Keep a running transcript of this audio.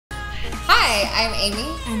Hi, I'm Amy.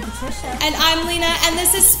 I'm Patricia. And I'm Lena, and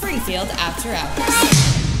this is Springfield After Hours.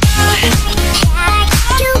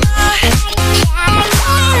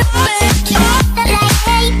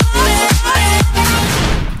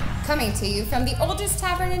 Coming to you from the oldest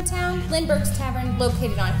tavern in town, Lindbergh's Tavern,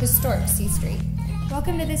 located on historic C Street.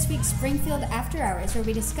 Welcome to this week's Springfield After Hours, where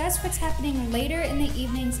we discuss what's happening later in the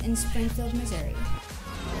evenings in Springfield, Missouri.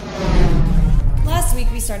 Last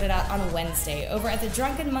week we started out on Wednesday over at the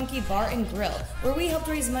Drunken Monkey Bar and Grill, where we helped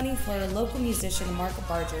raise money for local musician Mark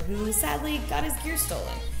Barger, who sadly got his gear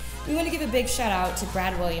stolen. We want to give a big shout out to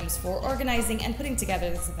Brad Williams for organizing and putting together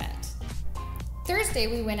this event. Thursday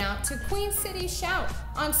we went out to Queen City Shout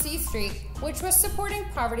on C Street, which was supporting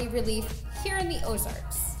poverty relief here in the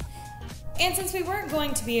Ozarks. And since we weren't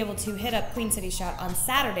going to be able to hit up Queen City Shout on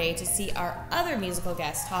Saturday to see our other musical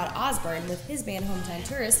guest, Todd Osborne, with his band Hometown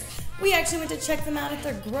Tourist, we actually went to check them out at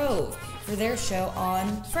their Grove for their show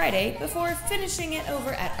on Friday before finishing it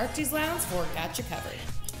over at Archie's Lounge for Gotcha Covered.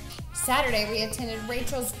 Saturday we attended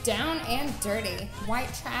Rachel's Down and Dirty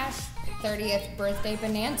White Trash 30th Birthday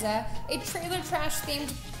Bonanza, a trailer trash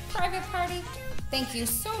themed private party. Thank you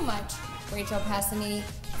so much, Rachel Passanini,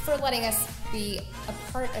 for letting us be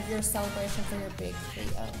a part of your celebration for your big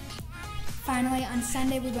 3-0. Finally, on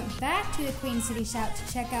Sunday, we went back to the Queen City Shout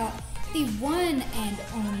to check out the one and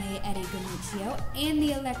only Eddie Gamuccio and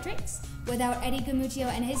the Electrics. Without Eddie Gamuccio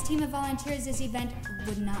and his team of volunteers, this event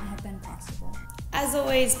would not have been possible. As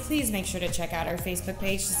always, please make sure to check out our Facebook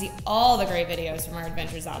page to see all the great videos from our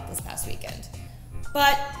adventures out this past weekend.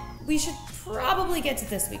 But we should probably get to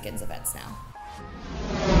this weekend's events now.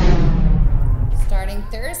 Starting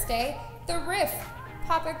Thursday, the Riff,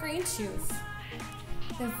 Pappa Green Shoes.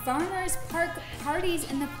 The Farmers Park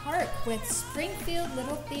parties in the park with Springfield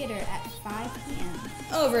Little Theater at 5 p.m.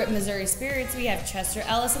 Over at Missouri Spirits, we have Chester,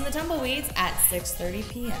 Ellis, and the Tumbleweeds at 6:30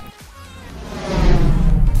 p.m.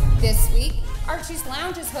 This week, Archie's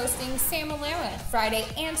Lounge is hosting Samalama Friday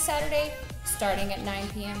and Saturday, starting at 9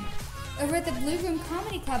 p.m. Over at the Blue Room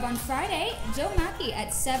Comedy Club on Friday, Joe Machi at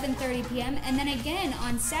 7:30 p.m. and then again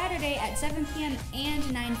on Saturday at 7 p.m. and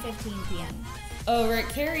 9:15 p.m. Over at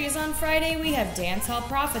Carrie's on Friday, we have Dance Hall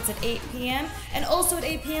Profits at 8 p.m. and also at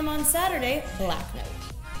 8 p.m. on Saturday, Black Note.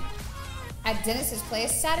 At Dennis's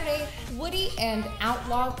Place, Saturday, Woody and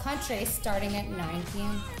Outlaw Country starting at 9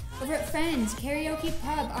 p.m. Over at Friends Karaoke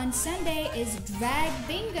Pub on Sunday is Drag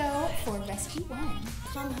Bingo for Rescue One.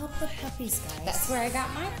 Come help the puppies, guys. That's where I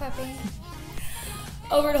got my puppy.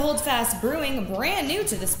 Over at Holdfast Brewing, brand new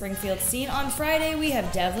to the Springfield scene, on Friday we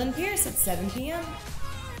have Devlin Pierce at 7 p.m.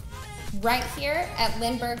 Right here at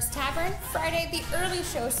Lindbergh's Tavern, Friday, the early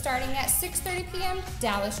show starting at 6:30 p.m.,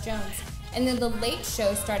 Dallas Jones. And then the late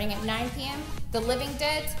show starting at 9 p.m., The Living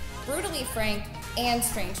Deads, Brutally Frank, and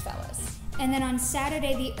Strange Fellas. And then on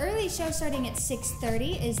Saturday, the early show starting at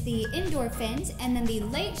 6:30 is the Indoor Fins, and then the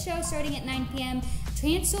late show starting at 9 p.m.,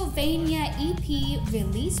 Transylvania EP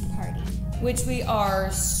Release Party. Which we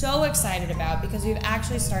are so excited about because we've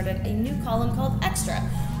actually started a new column called Extra,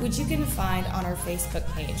 which you can find on our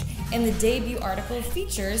Facebook page. And the debut article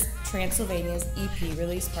features Transylvania's EP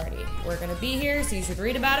release party. We're going to be here, so you should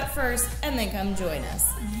read about it first and then come join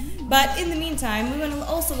us. But in the meantime, we want to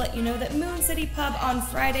also let you know that Moon City Pub on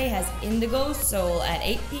Friday has Indigo Soul at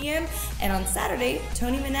 8 p.m. and on Saturday,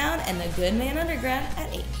 Tony Manown and the Good Man Underground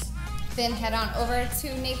at 8. Then head on over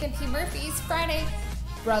to Nathan P. Murphy's Friday,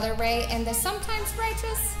 Brother Ray and the Sometimes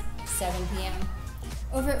Righteous, 7 p.m.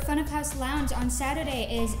 Over at Front of House Lounge on Saturday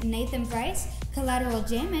is Nathan Bryce, Collateral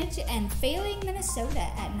Damage, and Failing Minnesota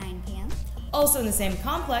at 9 p.m. Also in the same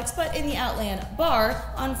complex, but in the Outland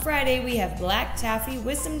Bar, on Friday we have Black Taffy,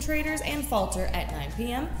 Wisdom Traders, and Falter at 9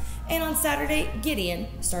 p.m. And on Saturday, Gideon,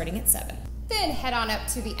 starting at 7. Then head on up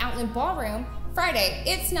to the Outland Ballroom. Friday,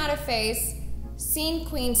 It's Not a Phase, Scene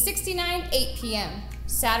Queen 69, 8 p.m.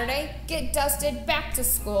 Saturday, Get Dusted, Back to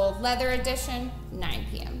School, Leather Edition, 9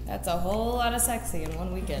 p.m. That's a whole lot of sexy in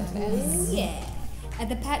one weekend. Ooh, yeah. At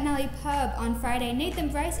the Pat Nelly Pub on Friday, Nathan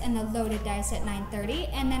Bryce and the Loaded Dice at 9:30,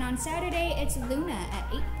 and then on Saturday, it's Luna at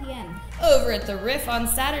 8 p.m. Over at the Riff on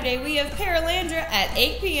Saturday, we have Paralandra at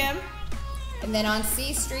 8 p.m. And then on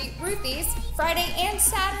C Street, Ruthie's, Friday and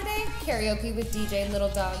Saturday, karaoke with DJ Little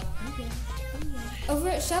Dog. Over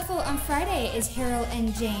at Shuffle on Friday is Harold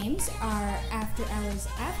and James, our After Hours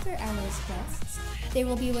guests. They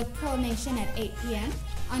will be with Pearl Nation at 8 p.m.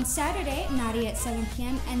 On Saturday, Naughty at 7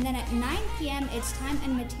 p.m. And then at 9 p.m., it's Time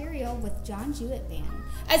and Material with John Jewett Band.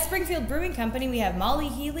 At Springfield Brewing Company, we have Molly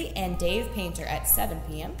Healy and Dave Painter at 7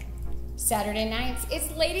 p.m. Saturday nights,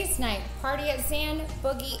 it's Ladies' Night. Party at Zan,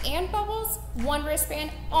 Boogie, and Bubbles. One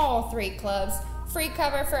wristband, all 3 clubs. Free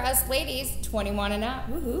cover for us ladies, 21 and up.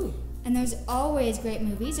 Woohoo! And there's always great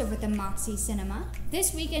movies over at the Machi Cinema.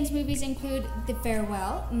 This weekend's movies include The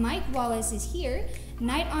Farewell, Mike Wallace is Here,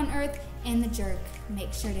 Night on Earth, and The Jerk.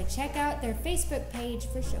 Make sure to check out their Facebook page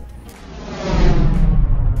for showtime.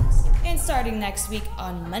 And starting next week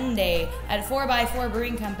on Monday at 4x4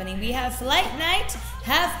 Brewing Company, we have Flight Night,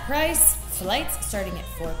 half price flights starting at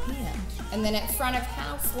 4 p.m. And then at Front of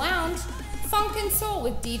House Lounge, Funk and Soul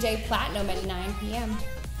with DJ Platinum at 9 p.m.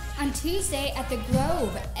 On Tuesday at the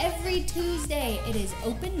Grove, every Tuesday it is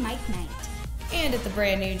open mic night. And at the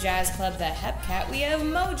brand new jazz club, the Hepcat, we have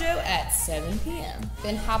Mojo at 7 p.m.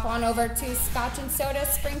 Then hop on over to Scotch and Soda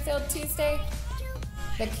Springfield Tuesday,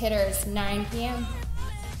 the Kidders, 9 p.m.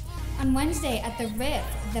 On Wednesday at the Riff,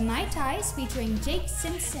 the Mai Tais featuring Jake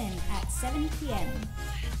Simpson at 7 p.m.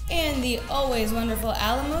 And the always wonderful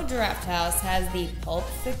Alamo Draft House has the Pulp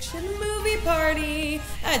Fiction movie party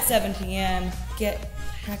at 7 p.m.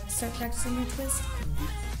 Start practicing your twist.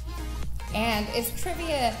 And it's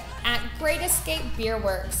trivia at Great Escape Beer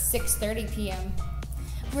Works, 6:30 p.m.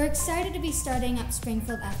 We're excited to be starting up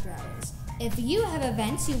Springfield After Hours. If you have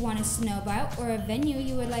events you want us to know about or a venue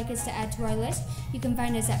you would like us to add to our list, you can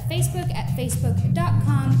find us at Facebook at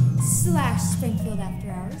facebook.com/Springfield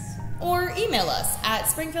After Hours. Or email us at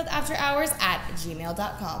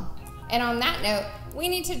springfieldafterhours@gmail.com. And on that note, we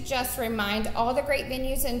need to just remind all the great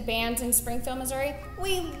venues and bands in Springfield, Missouri,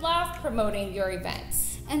 we love promoting your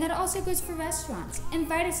events. And that also goes for restaurants.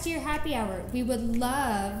 Invite us to your happy hour. We would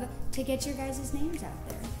love to get your guys' names out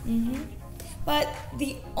there. But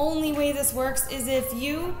the only way this works is if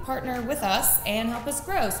you partner with us and help us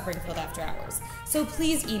grow Springfield After Hours. So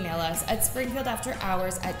please email us at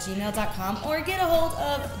springfieldafterhours@gmail.com or get a hold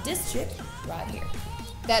of this chick right here.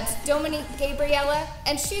 That's Dominique Gabriella,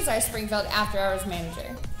 and she's our Springfield After Hours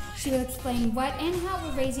manager. She will explain what and how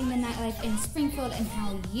we're raising the nightlife in Springfield and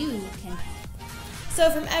how you can help.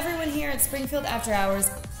 So from everyone here at Springfield After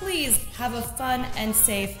Hours, please have a fun and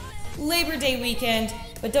safe Labor Day weekend,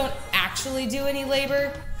 but don't actually do any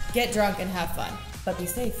labor. Get drunk and have fun, but be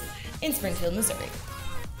safe in Springfield, Missouri.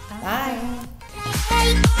 Bye.